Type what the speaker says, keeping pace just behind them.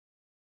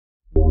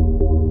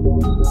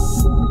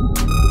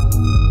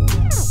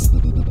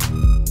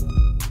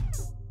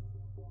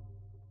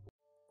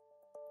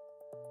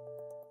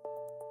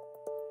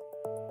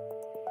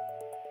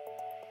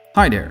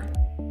Hi there,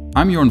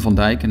 I'm Jorn van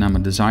Dijk and I'm a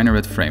designer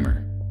at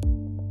Framer.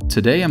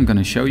 Today I'm going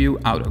to show you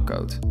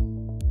AutoCode.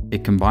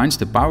 It combines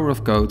the power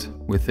of code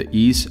with the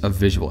ease of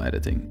visual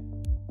editing.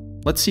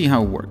 Let's see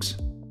how it works.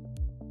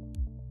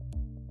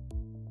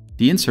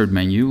 The Insert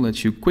menu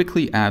lets you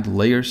quickly add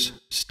layers,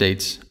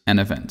 states, and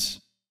events.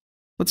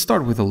 Let's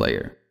start with a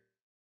layer.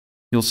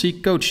 You'll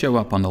see code show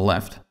up on the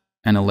left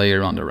and a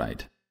layer on the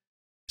right.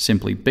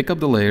 Simply pick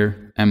up the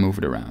layer and move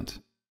it around.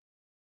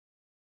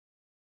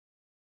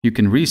 You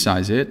can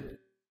resize it,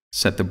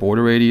 set the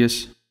border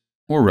radius,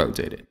 or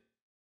rotate it.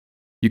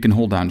 You can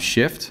hold down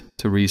Shift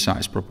to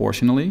resize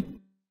proportionally,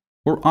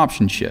 or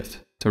Option Shift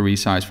to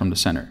resize from the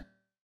center.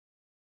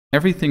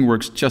 Everything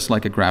works just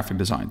like a graphic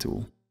design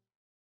tool.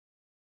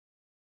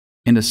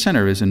 In the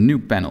center is a new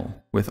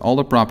panel with all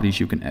the properties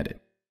you can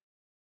edit.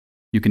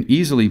 You can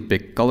easily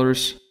pick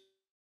colors,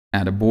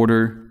 add a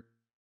border,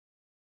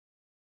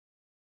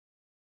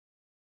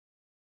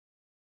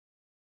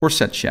 or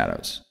set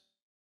shadows.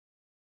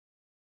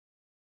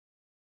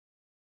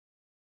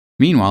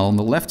 Meanwhile, on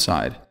the left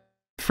side,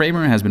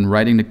 Framer has been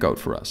writing the code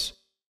for us,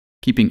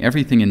 keeping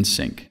everything in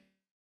sync.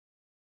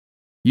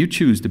 You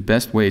choose the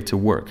best way to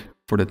work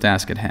for the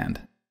task at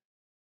hand: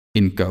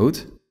 in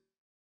code,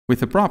 with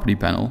the property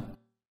panel,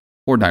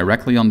 or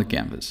directly on the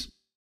canvas.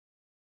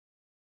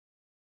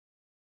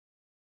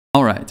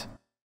 Alright,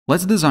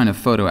 let's design a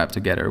photo app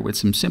together with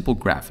some simple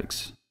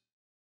graphics.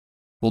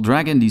 We'll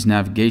drag in these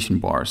navigation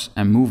bars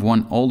and move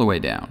one all the way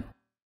down.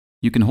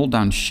 You can hold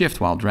down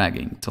Shift while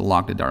dragging to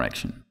lock the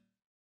direction.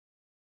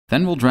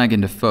 Then we'll drag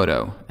in the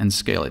photo and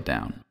scale it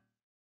down.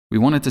 We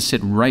want it to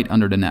sit right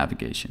under the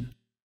navigation.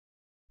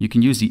 You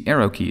can use the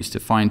arrow keys to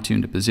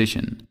fine-tune the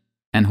position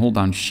and hold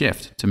down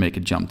Shift to make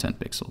it jump 10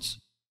 pixels.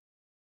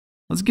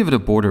 Let's give it a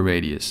border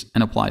radius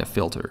and apply a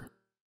filter.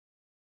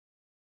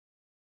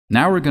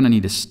 Now we're going to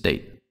need a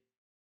state.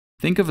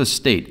 Think of a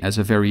state as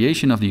a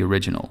variation of the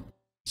original,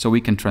 so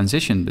we can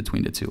transition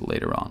between the two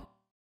later on.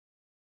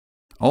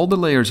 All the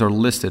layers are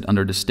listed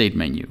under the state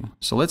menu,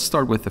 so let's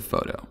start with the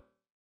photo.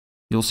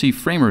 You'll see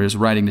Framer is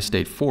writing the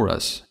state for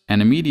us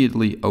and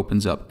immediately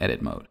opens up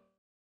edit mode.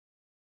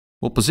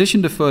 We'll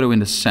position the photo in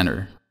the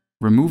center,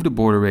 remove the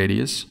border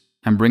radius,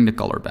 and bring the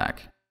color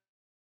back.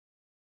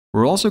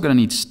 We're also going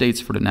to need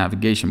states for the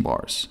navigation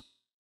bars.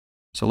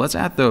 So let's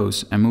add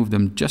those and move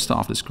them just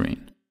off the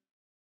screen.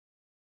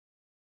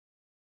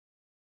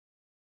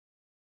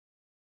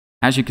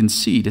 As you can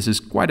see, this is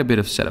quite a bit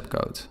of setup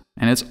code,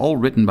 and it's all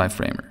written by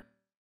Framer.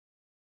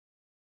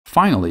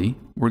 Finally,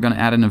 we're going to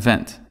add an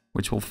event,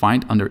 which we'll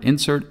find under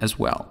Insert as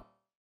well.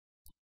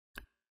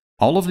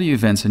 All of the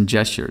events and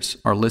gestures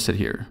are listed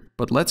here,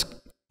 but let's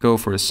go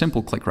for a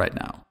simple click right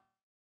now.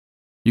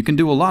 You can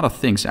do a lot of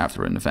things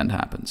after an event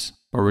happens,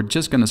 but we're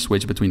just going to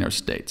switch between our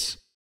states.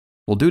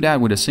 We'll do that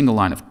with a single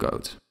line of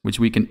code, which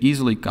we can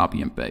easily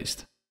copy and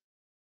paste.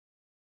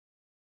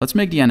 Let's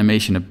make the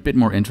animation a bit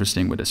more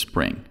interesting with a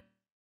spring.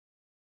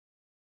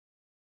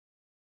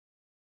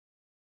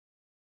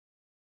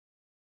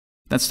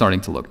 That's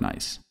starting to look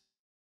nice.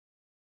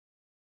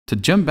 To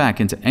jump back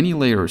into any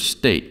layer or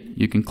state,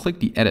 you can click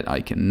the edit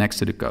icon next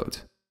to the code.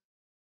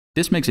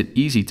 This makes it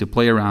easy to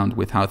play around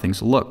with how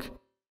things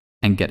look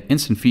and get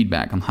instant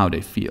feedback on how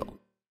they feel.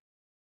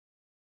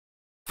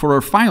 For our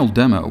final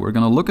demo, we're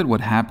going to look at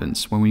what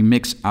happens when we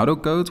mix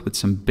AutoCode with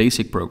some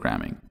basic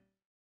programming.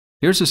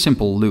 Here's a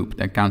simple loop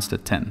that counts to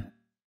 10.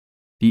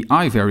 The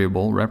I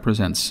variable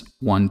represents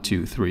 1,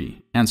 2,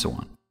 3, and so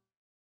on.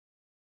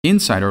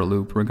 Inside our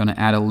loop, we're going to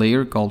add a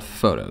layer called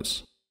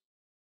Photos.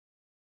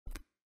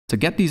 To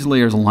get these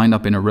layers lined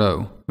up in a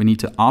row, we need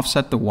to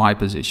offset the Y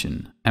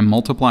position and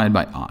multiply it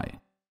by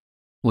I.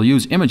 We'll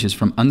use images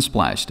from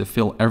Unsplash to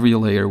fill every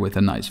layer with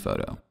a nice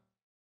photo.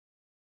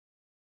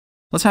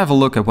 Let's have a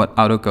look at what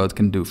AutoCode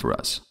can do for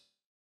us.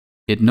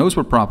 It knows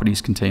what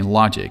properties contain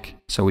logic,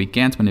 so we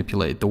can't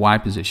manipulate the Y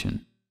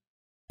position.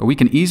 But we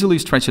can easily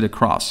stretch it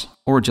across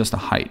or adjust the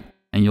height,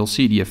 and you'll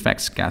see the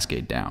effects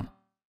cascade down.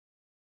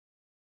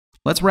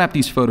 Let's wrap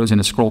these photos in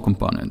a scroll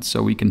component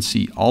so we can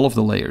see all of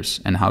the layers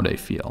and how they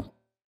feel.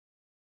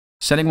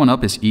 Setting one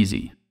up is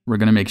easy. We're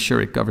going to make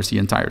sure it covers the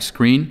entire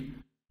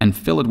screen and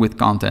fill it with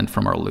content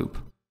from our loop.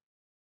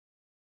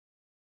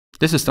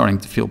 This is starting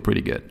to feel pretty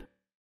good.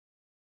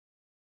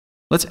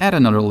 Let's add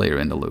another layer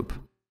in the loop.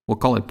 We'll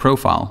call it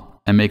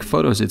Profile and make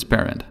Photos its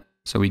parent,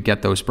 so we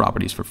get those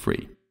properties for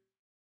free.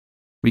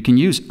 We can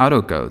use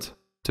AutoCode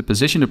to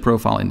position the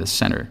profile in the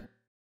center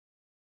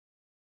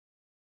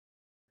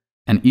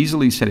and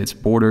easily set its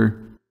border,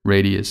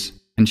 radius,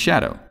 and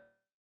shadow.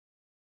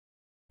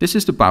 This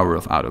is the power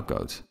of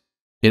AutoCode.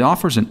 It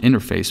offers an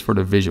interface for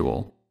the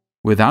visual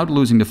without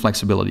losing the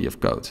flexibility of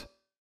code.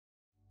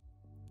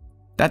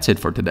 That's it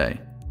for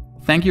today.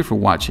 Thank you for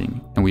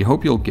watching, and we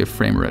hope you'll give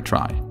Framer a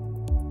try.